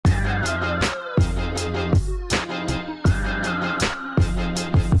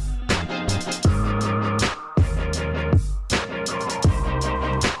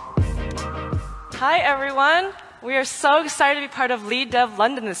everyone. We are so excited to be part of Lead Dev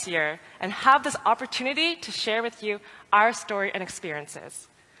London this year and have this opportunity to share with you our story and experiences.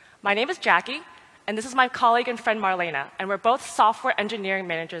 My name is Jackie, and this is my colleague and friend Marlena, and we're both software engineering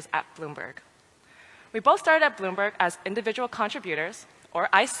managers at Bloomberg. We both started at Bloomberg as individual contributors, or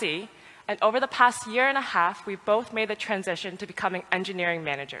IC, and over the past year and a half, we've both made the transition to becoming engineering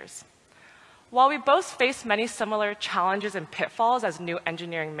managers. While we both faced many similar challenges and pitfalls as new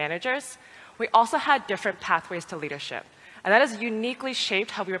engineering managers, we also had different pathways to leadership, and that has uniquely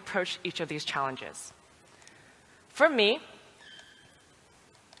shaped how we approach each of these challenges. For me,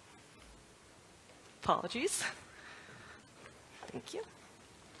 apologies. Thank you.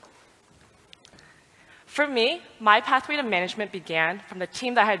 For me, my pathway to management began from the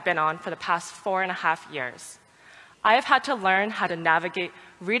team that I had been on for the past 4.5 years. I have had to learn how to navigate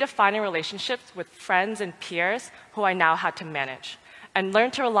redefining relationships with friends and peers who I now had to manage, and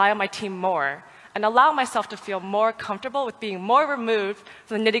learn to rely on my team more, and allow myself to feel more comfortable with being more removed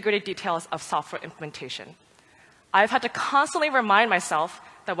from the nitty-gritty details of software implementation. I've had to constantly remind myself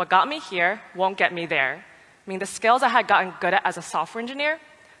that what got me here won't get me there. I mean, the skills I had gotten good at as a software engineer,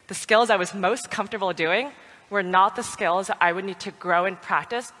 the skills I was most comfortable doing, were not the skills that I would need to grow and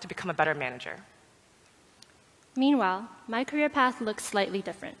practice to become a better manager. Meanwhile, my career path looks slightly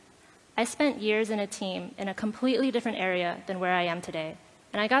different. I spent years in a team in a completely different area than where I am today,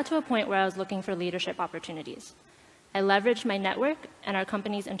 and I got to a point where I was looking for leadership opportunities. I leveraged my network and our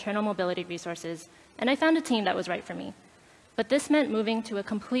company's internal mobility resources, and I found a team that was right for me. But this meant moving to a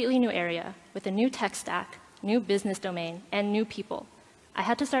completely new area with a new tech stack, new business domain, and new people. I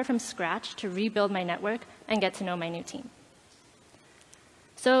had to start from scratch to rebuild my network and get to know my new team.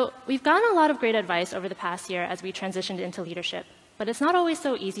 So we've gotten a lot of great advice over the past year as we transitioned into leadership, but it's not always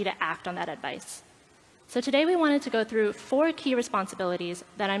so easy to act on that advice. So today we wanted to go through 4 key responsibilities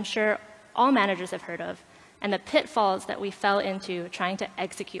that I'm sure all managers have heard of, and the pitfalls that we fell into trying to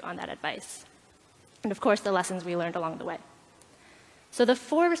execute on that advice. And of course, the lessons we learned along the way. So the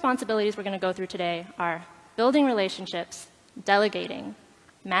 4 responsibilities we're going to go through today are building relationships, delegating,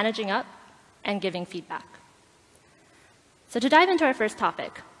 managing up, and giving feedback. So to dive into our first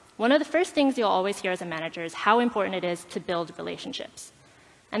topic, one of the first things you'll always hear as a manager is how important it is to build relationships.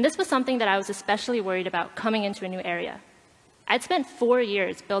 And this was something that I was especially worried about coming into a new area. I'd spent 4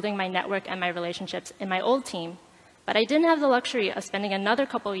 years building my network and my relationships in my old team, but I didn't have the luxury of spending another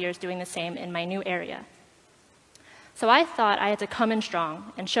couple of years doing the same in my new area. So I thought I had to come in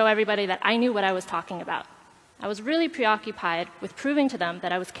strong and show everybody that I knew what I was talking about. I was really preoccupied with proving to them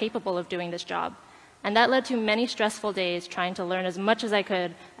that I was capable of doing this job, and that led to many stressful days trying to learn as much as I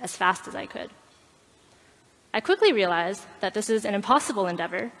could, as fast as I could. I quickly realized that this is an impossible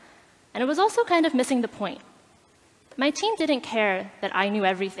endeavor, and it was also kind of missing the point. My team didn't care that I knew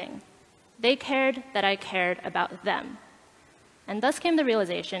everything. They cared that I cared about them. And thus came the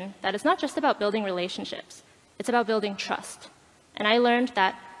realization that it's not just about building relationships, it's about building trust. And I learned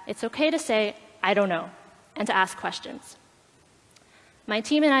that it's okay to say, I don't know, and to ask questions. My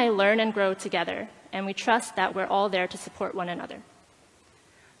team and I learn and grow together, and we trust that we're all there to support one another.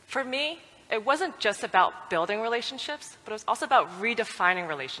 For me, it wasn't just about building relationships, but it was also about redefining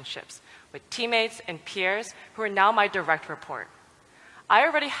relationships with teammates and peers who are now my direct report. I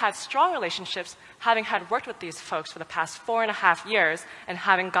already had strong relationships, having had worked with these folks for the past 4.5 years and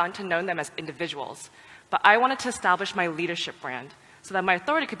having gotten to know them as individuals. But I wanted to establish my leadership brand so that my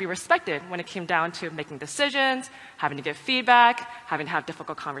authority could be respected when it came down to making decisions, having to give feedback, having to have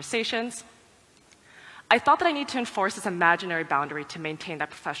difficult conversations. I thought that I needed to enforce this imaginary boundary to maintain that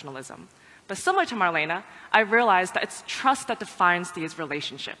professionalism. But similar to Marlena, I realized that it's trust that defines these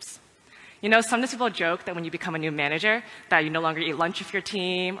relationships. You know, sometimes people joke that when you become a new manager, that you no longer eat lunch with your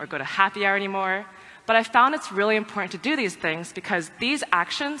team or go to happy hour anymore. But I found it's really important to do these things because these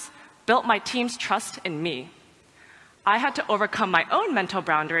actions built my team's trust in me. I had to overcome my own mental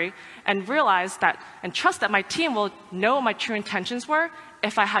boundary and realize that, and trust that my team will know what my true intentions were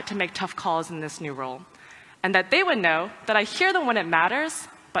if I had to make tough calls in this new role. And that they would know that I hear them when it matters,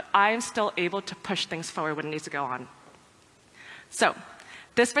 but I'm still able to push things forward when it needs to go on. So,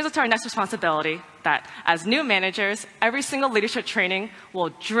 this brings us to our next responsibility, that as new managers, every single leadership training will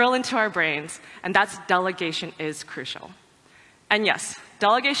drill into our brains, and that's delegation is crucial. And yes,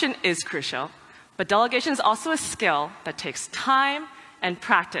 delegation is crucial, but delegation is also a skill that takes time and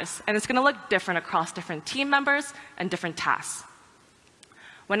practice, and it's going to look different across different team members and different tasks.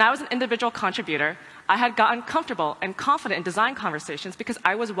 When I was an individual contributor, I had gotten comfortable and confident in design conversations because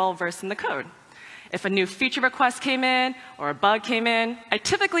I was well-versed in the code. If a new feature request came in or a bug came in, I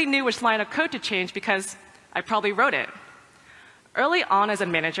typically knew which line of code to change because I probably wrote it. Early on as a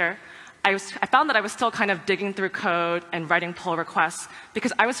manager, I found that I was still kind of digging through code and writing pull requests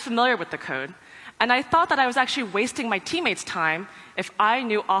because I was familiar with the code. And I thought that I was actually wasting my teammates' time if I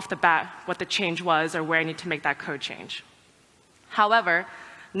knew off the bat what the change was or where I need to make that code change. However,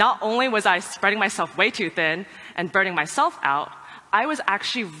 not only was I spreading myself way too thin and burning myself out, I was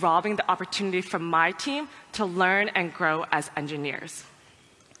actually robbing the opportunity from my team to learn and grow as engineers.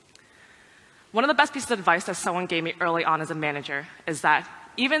 One of the best pieces of advice that someone gave me early on as a manager is that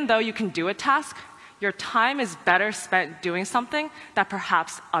even though you can do a task, your time is better spent doing something that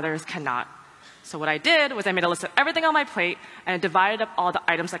perhaps others cannot. So what I did was I made a list of everything on my plate and I divided up all the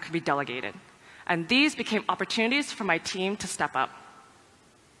items that could be delegated. And these became opportunities for my team to step up.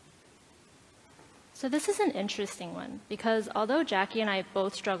 So this is an interesting one, because although Jackie and I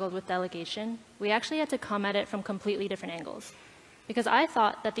both struggled with delegation, we actually had to come at it from completely different angles. Because I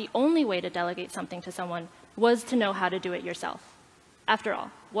thought that the only way to delegate something to someone was to know how to do it yourself. After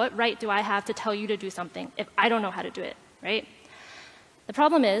all, what right do I have to tell you to do something if I don't know how to do it, right? The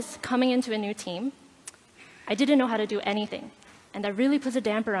problem is, coming into a new team, I didn't know how to do anything, and that really puts a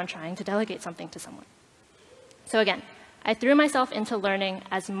damper on trying to delegate something to someone. So again, I threw myself into learning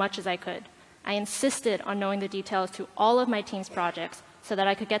as much as I could. I insisted on knowing the details to all of my team's projects so that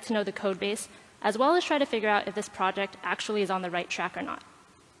I could get to know the code base, as well as try to figure out if this project actually is on the right track or not.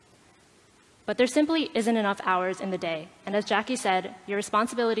 But there simply isn't enough hours in the day, and as Jackie said, your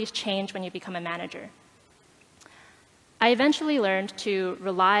responsibilities change when you become a manager. I eventually learned to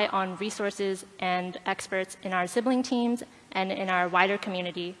rely on resources and experts in our sibling teams and in our wider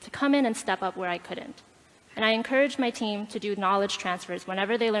community to come in and step up where I couldn't. And I encouraged my team to do knowledge transfers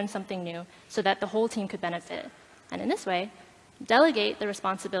whenever they learned something new so that the whole team could benefit. And in this way, delegate the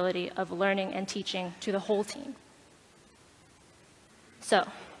responsibility of learning and teaching to the whole team. So,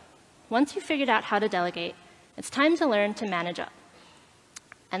 once you've figured out how to delegate, it's time to learn to manage up.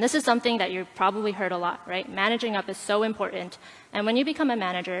 And this is something that you've probably heard a lot, right? Managing up is so important. And when you become a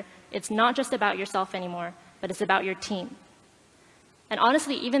manager, it's not just about yourself anymore, but it's about your team. And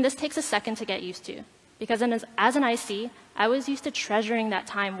honestly, even this takes a second to get used to. Because as an IC, I was used to treasuring that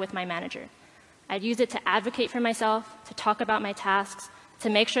time with my manager. I'd use it to advocate for myself, to talk about my tasks, to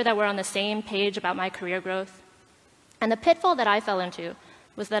make sure that we're on the same page about my career growth. And the pitfall that I fell into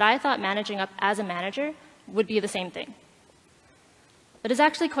was that I thought managing up as a manager would be the same thing. But it's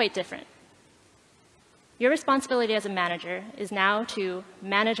actually quite different. Your responsibility as a manager is now to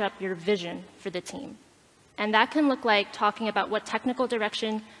manage up your vision for the team. And that can look like talking about what technical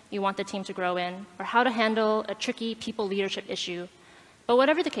direction you want the team to grow in, or how to handle a tricky people leadership issue. But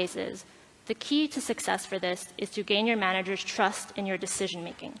whatever the case is, the key to success for this is to gain your manager's trust in your decision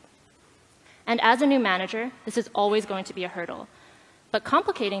making. And as a new manager, this is always going to be a hurdle. But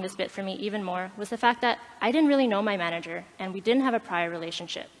complicating this bit for me even more was the fact that I didn't really know my manager, and we didn't have a prior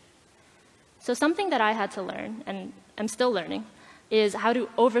relationship. So something that I had to learn, and I'm still learning, is how to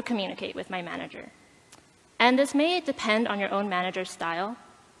over-communicate with my manager. And this may depend on your own manager's style,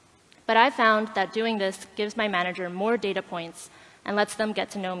 but I found that doing this gives my manager more data points and lets them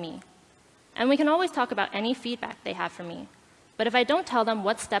get to know me. And we can always talk about any feedback they have for me. But if I don't tell them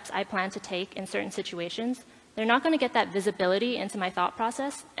what steps I plan to take in certain situations, they're not going to get that visibility into my thought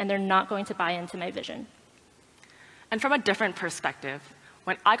process, and they're not going to buy into my vision. And from a different perspective,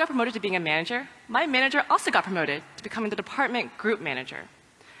 when I got promoted to being a manager, my manager also got promoted to becoming the department group manager.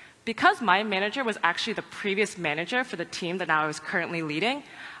 Because my manager was actually the previous manager for the team that now I was currently leading,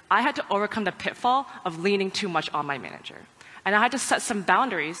 I had to overcome the pitfall of leaning too much on my manager. And I had to set some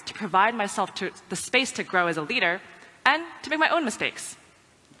boundaries to provide myself the space to grow as a leader and to make my own mistakes.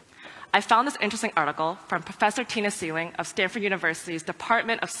 I found this interesting article from Professor Tina Sealing of Stanford University's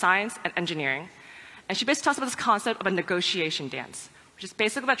Department of Science and Engineering. And she basically talks about this concept of a negotiation dance, which is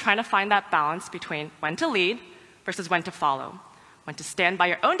basically about trying to find that balance between when to lead versus when to follow, when to stand by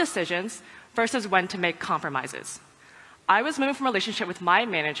your own decisions versus when to make compromises. I was moving from a relationship with my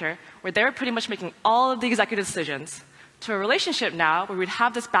manager where they were pretty much making all of the executive decisions to a relationship now where we'd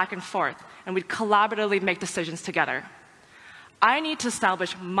have this back and forth and we'd collaboratively make decisions together. I need to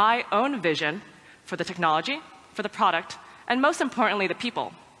establish my own vision for the technology, for the product, and most importantly, the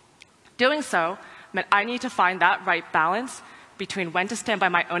people. Doing so meant I need to find that right balance between when to stand by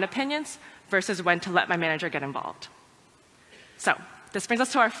my own opinions versus when to let my manager get involved. So this brings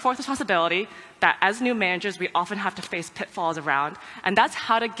us to our fourth responsibility that as new managers, we often have to face pitfalls around, and that's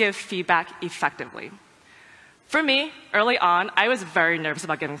how to give feedback effectively. For me, early on, I was very nervous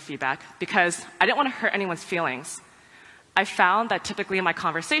about giving feedback because I didn't want to hurt anyone's feelings. I found that typically in my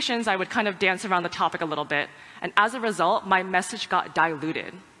conversations, I would kind of dance around the topic a little bit, and as a result, my message got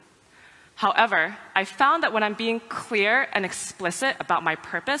diluted. However, I found that when I'm being clear and explicit about my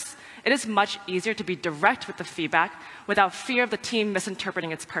purpose, it is much easier to be direct with the feedback without fear of the team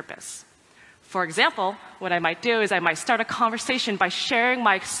misinterpreting its purpose. For example, what I might do is I might start a conversation by sharing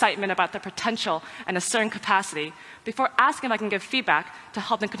my excitement about the potential in a certain capacity before asking if I can give feedback to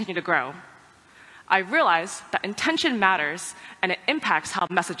help them continue to grow. I realize that intention matters and it impacts how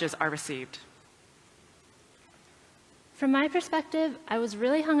messages are received. From my perspective, I was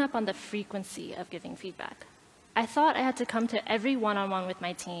really hung up on the frequency of giving feedback. I thought I had to come to every one-on-one with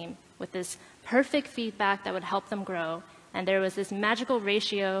my team with this perfect feedback that would help them grow, and there was this magical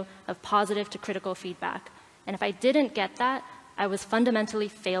ratio of positive to critical feedback. And if I didn't get that, I was fundamentally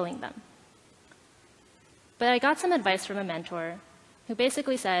failing them. But I got some advice from a mentor who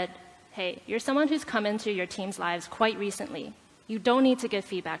basically said, hey, you're someone who's come into your team's lives quite recently. You don't need to give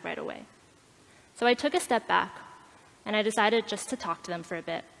feedback right away. So I took a step back, and I decided just to talk to them for a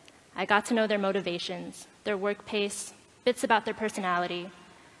bit. I got to know their motivations, their work pace, bits about their personality.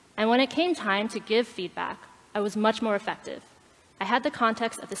 And when it came time to give feedback, I was much more effective. I had the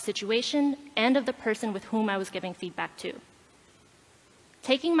context of the situation and of the person with whom I was giving feedback to.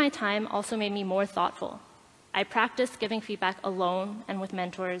 Taking my time also made me more thoughtful. I practiced giving feedback alone and with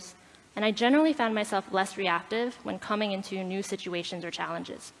mentors, and I generally found myself less reactive when coming into new situations or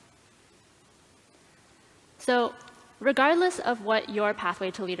challenges. So, regardless of what your pathway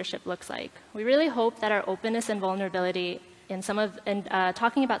to leadership looks like, we really hope that our openness and vulnerability in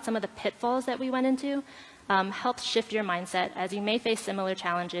talking about some of the pitfalls that we went into helps shift your mindset as you may face similar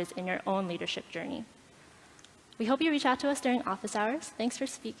challenges in your own leadership journey. We hope you reach out to us during office hours. Thanks for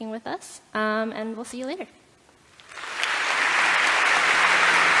speaking with us, and we'll see you later.